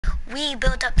we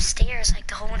built upstairs like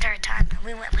the whole entire time. And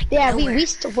we went like Yeah, nowhere.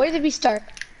 where did we start?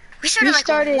 We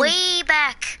started way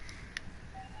back.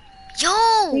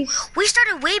 Yo, we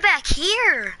started way back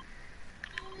here.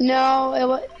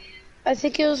 No, I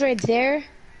think it was right there.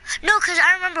 No, because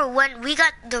I remember when we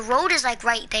got, the road is like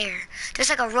right there. There's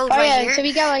like a road right here. So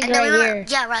we got like and right here.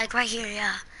 Yeah, like right here,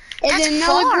 yeah. And That's then now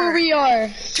far. look where we are.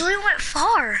 Dude, we went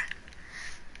far.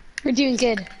 We're doing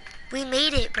good. We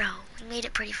made it, bro. We made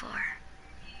it pretty far.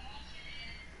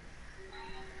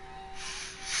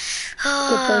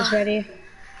 Get those ready.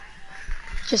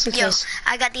 Just in case.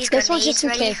 I got these this one's grenades just in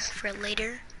ready case. for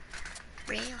later.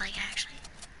 Really, like actually.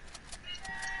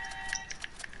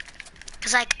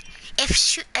 Cause like,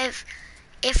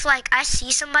 if like I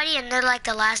see somebody and they're like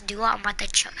the last duo, I'm about to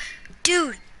chuck.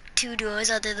 Dude, 2 duos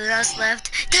other than us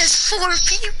left. There's 4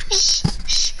 people.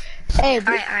 Hey, all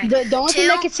right. The only thing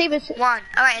that can save us. 1.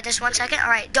 All right, there's 1 second. All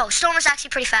right, go. Storm is actually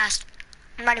pretty fast.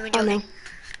 I'm not even joking.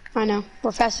 I know.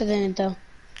 We're faster than it though.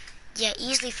 Yeah,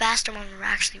 easily faster when we're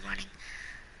actually running.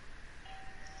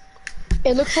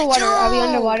 Hey, look for water. Are we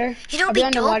underwater? You know, Are we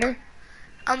underwater?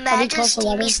 Imagine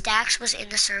Steamy Stacks was in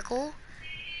the circle.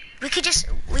 We could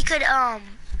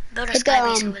build a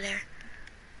skybase over there.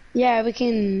 Yeah, we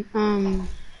can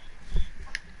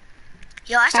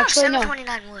Yo, I saw actually,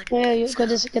 729 wood. Yeah, you go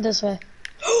this way.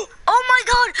 Oh my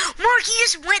god, Mark, you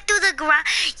just went through the ground.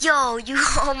 Yo,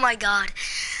 oh my god.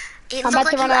 I'm about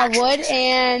to run out of wood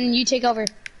and you take over.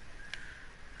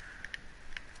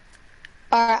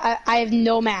 I have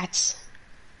no mats.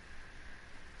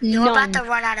 You're about to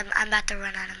run out of, I'm about to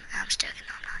run out of, I'm still getting on.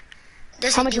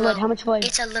 How much wood? How much wood?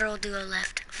 It's a little duo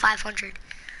left. 500.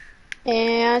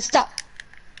 And stop.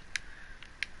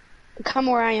 Come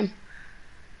where I am.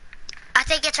 I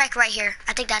think it's like right here.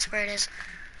 I think that's where it is.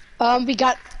 We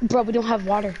don't have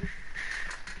water.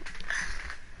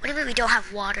 What do you mean we don't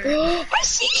have water? I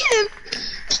see him!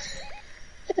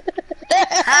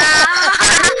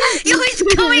 Yo, he's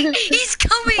coming! He's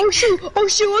coming! Oh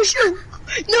shoot!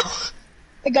 No!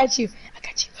 I got you.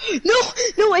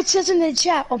 No, it says in the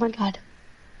chat. Oh my god.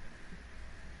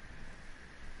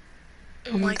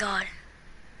 Oh my god.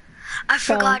 I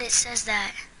forgot it says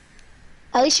that.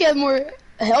 At least you have more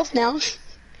health now.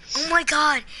 Oh my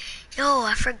god. Yo,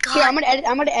 I forgot. Here, I'm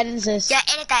gonna edit this. Yeah,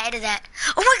 edit that.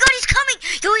 Oh my god, he's coming!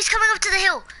 Yo, he's coming up to the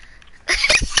hill.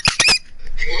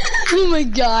 Oh my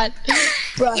god.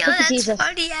 Bro, yo, that's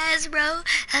funny ass, bro.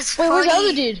 That's funny. Wait, where's the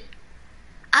other dude?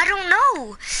 I don't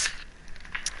know.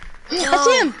 Yo. That's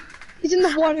him. He's in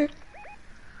the water.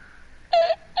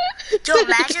 Yo,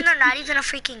 imagine they're not even a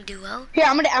freaking duo. Here,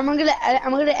 I'm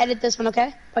gonna edit this one,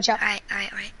 okay? Watch out.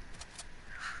 Alright.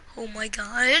 Oh my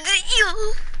god.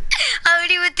 Yo. I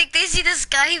don't even think they see the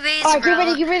skybase. Alright, get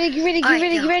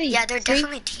ready. Yeah, they're 3,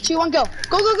 definitely team. 2, 1, go.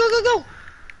 Go.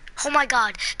 Oh my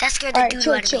god, that scared the dude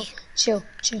out of me. Chill.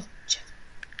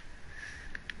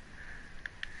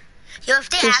 Yo, if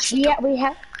they actually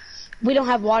we don't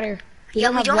have water. We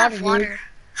don't have water.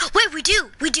 Wait, we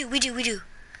do.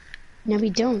 No, we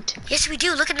don't. Yes, we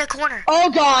do. Look in the corner. Oh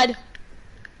god.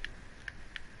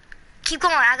 Keep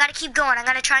going. I gotta keep going. I'm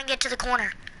gonna try and get to the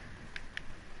corner.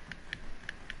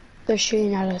 They're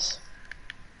shooting at us.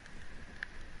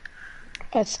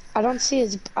 I don't see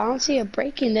it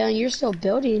breaking down. You're still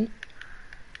building.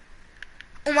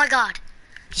 Oh my god.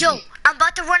 Yo, I'm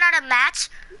about to run out of mats.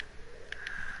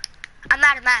 I'm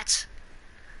out of mats.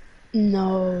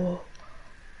 No.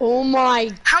 Oh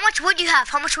my. How much wood do you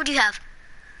have?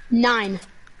 9.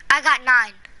 I got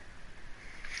 9.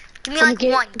 Give me like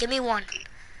 1. Give me 1.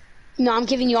 No, I'm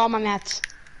giving you all my mats.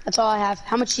 That's all I have.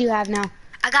 How much do you have now?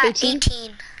 I got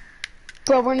 18.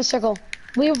 Bro, we're in a circle.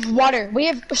 We have water.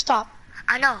 Stop.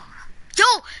 I know. Yo,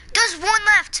 there's 1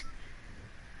 left.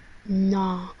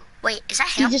 No. Wait, is that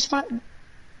him? He just found...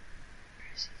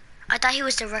 I thought he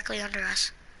was directly under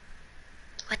us.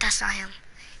 But that's not him.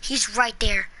 He's right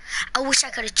there. I wish I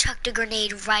could have chucked a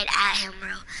grenade right at him,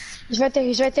 bro. He's right there.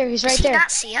 Does he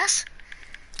not see us?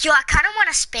 Yo, I kind of want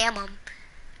to spam him.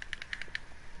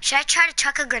 Should I try to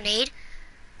chuck a grenade?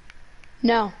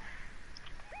 No.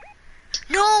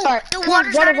 No, Sorry. the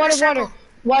water's not in the circle.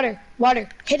 Water.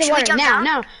 Hit the water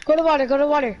now. Go to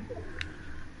water.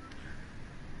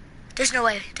 There's no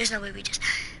way we just...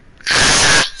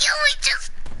 Yo, we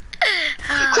just...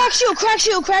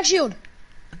 Crack shield.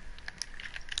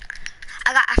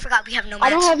 I forgot we have no mats. I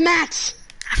don't have mats.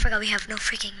 I forgot we have no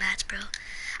freaking mats, bro.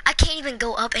 I can't even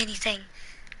go up anything.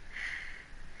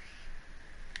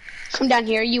 Come down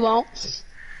here, you won't.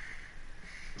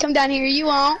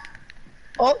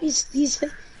 Oh, he's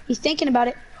thinking about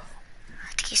it. I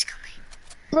think he's coming.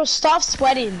 Bro, stop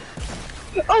sweating.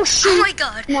 Oh shoot. Oh my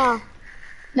god.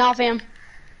 Nah, fam.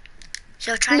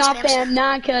 So try and Not spam fam,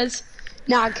 not cuz.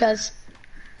 Not cuz.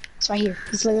 It's right here.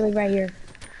 He's literally right here.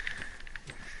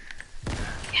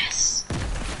 Yes.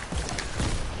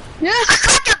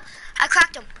 Yes! I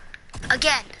cracked him.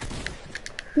 Again.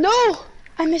 No!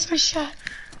 I missed my shot.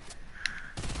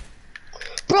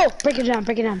 Bro, break it down,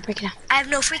 break it down, break it down. I have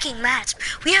no freaking mats.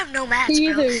 We have no mats,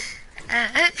 Me bro. either.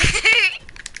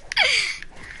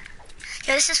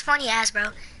 Yo, this is funny ass, bro.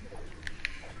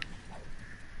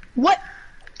 What?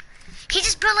 He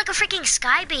just built like a freaking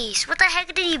sky base. What the heck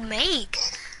did he make?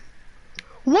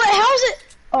 What? How's it?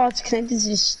 Oh, it's connected to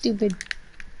this stupid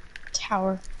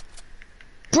tower.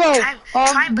 Bro, Try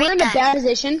and we're break in a that. bad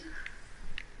position.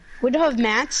 We don't have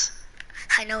mats.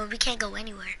 I know, we can't go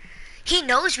anywhere. He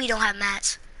knows we don't have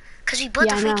mats. Because we built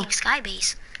Yeah, a I know. freaking sky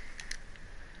base.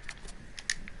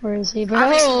 Where is he, bro?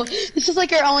 Obviously. This is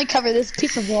like our only cover, this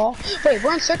piece of wall. Wait,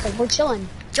 we're on circle. We're chilling.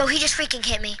 Yo, he just freaking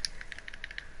hit me.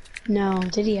 No,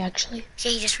 did he actually?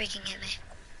 Yeah, he just freaking hit me.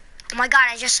 Oh my god,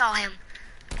 I just saw him.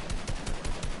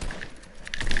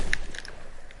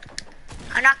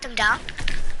 I knocked him down.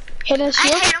 Hit us, I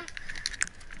shield? hit him.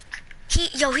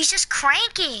 He's just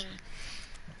cranking.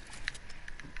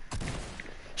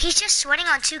 He's just sweating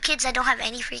on two kids that don't have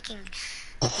any freaking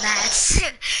mats.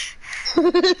 And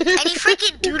he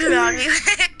freaking dooted on me.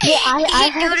 Yeah, he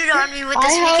dooted on me with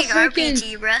this freaking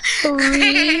RPG,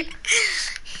 bruh.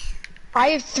 I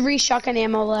have 3 shotgun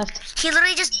ammo left. He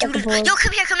literally just Shotgun dooted. bullets. Yo,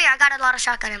 come here. I got a lot of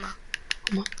shotgun ammo.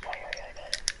 Come on.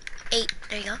 8.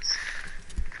 There you go.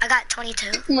 I got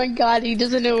 22. Oh my god, he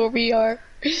doesn't know where we are.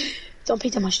 Don't pay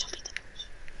too much, don't pay too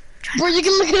much. Bro, you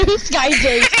can look at his sky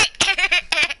base.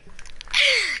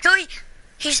 No, he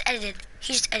just edited.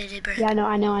 He just edited, bro. Yeah, I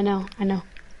know.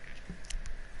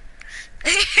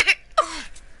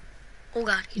 Oh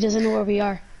god. He doesn't know where we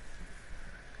are.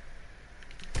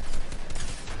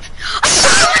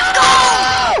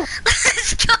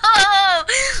 Let's go!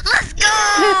 Let's go!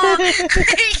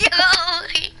 Yo,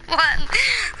 he won.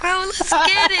 Bro, let's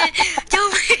get it. Yo,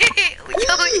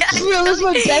 Bro, that's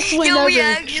my best win we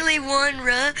ever. actually won,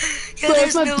 bro. Yo, Bro,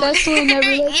 there's that's my best win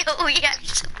ever. Yo, we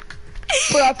actually...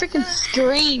 Bro, I freaking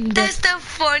screamed. That's the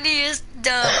funniest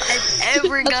dub I've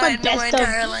ever gotten in my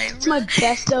entire life. It's my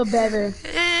best dub ever.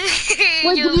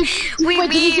 Wait, Yo,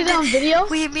 did you get it on video?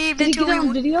 We memed Did it you get it on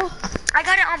too. video? I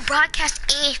got it on broadcast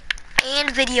and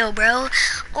video, bro.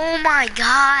 Oh my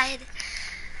god.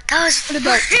 That was What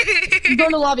about? Go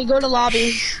to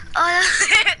lobby,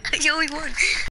 Yo, we won.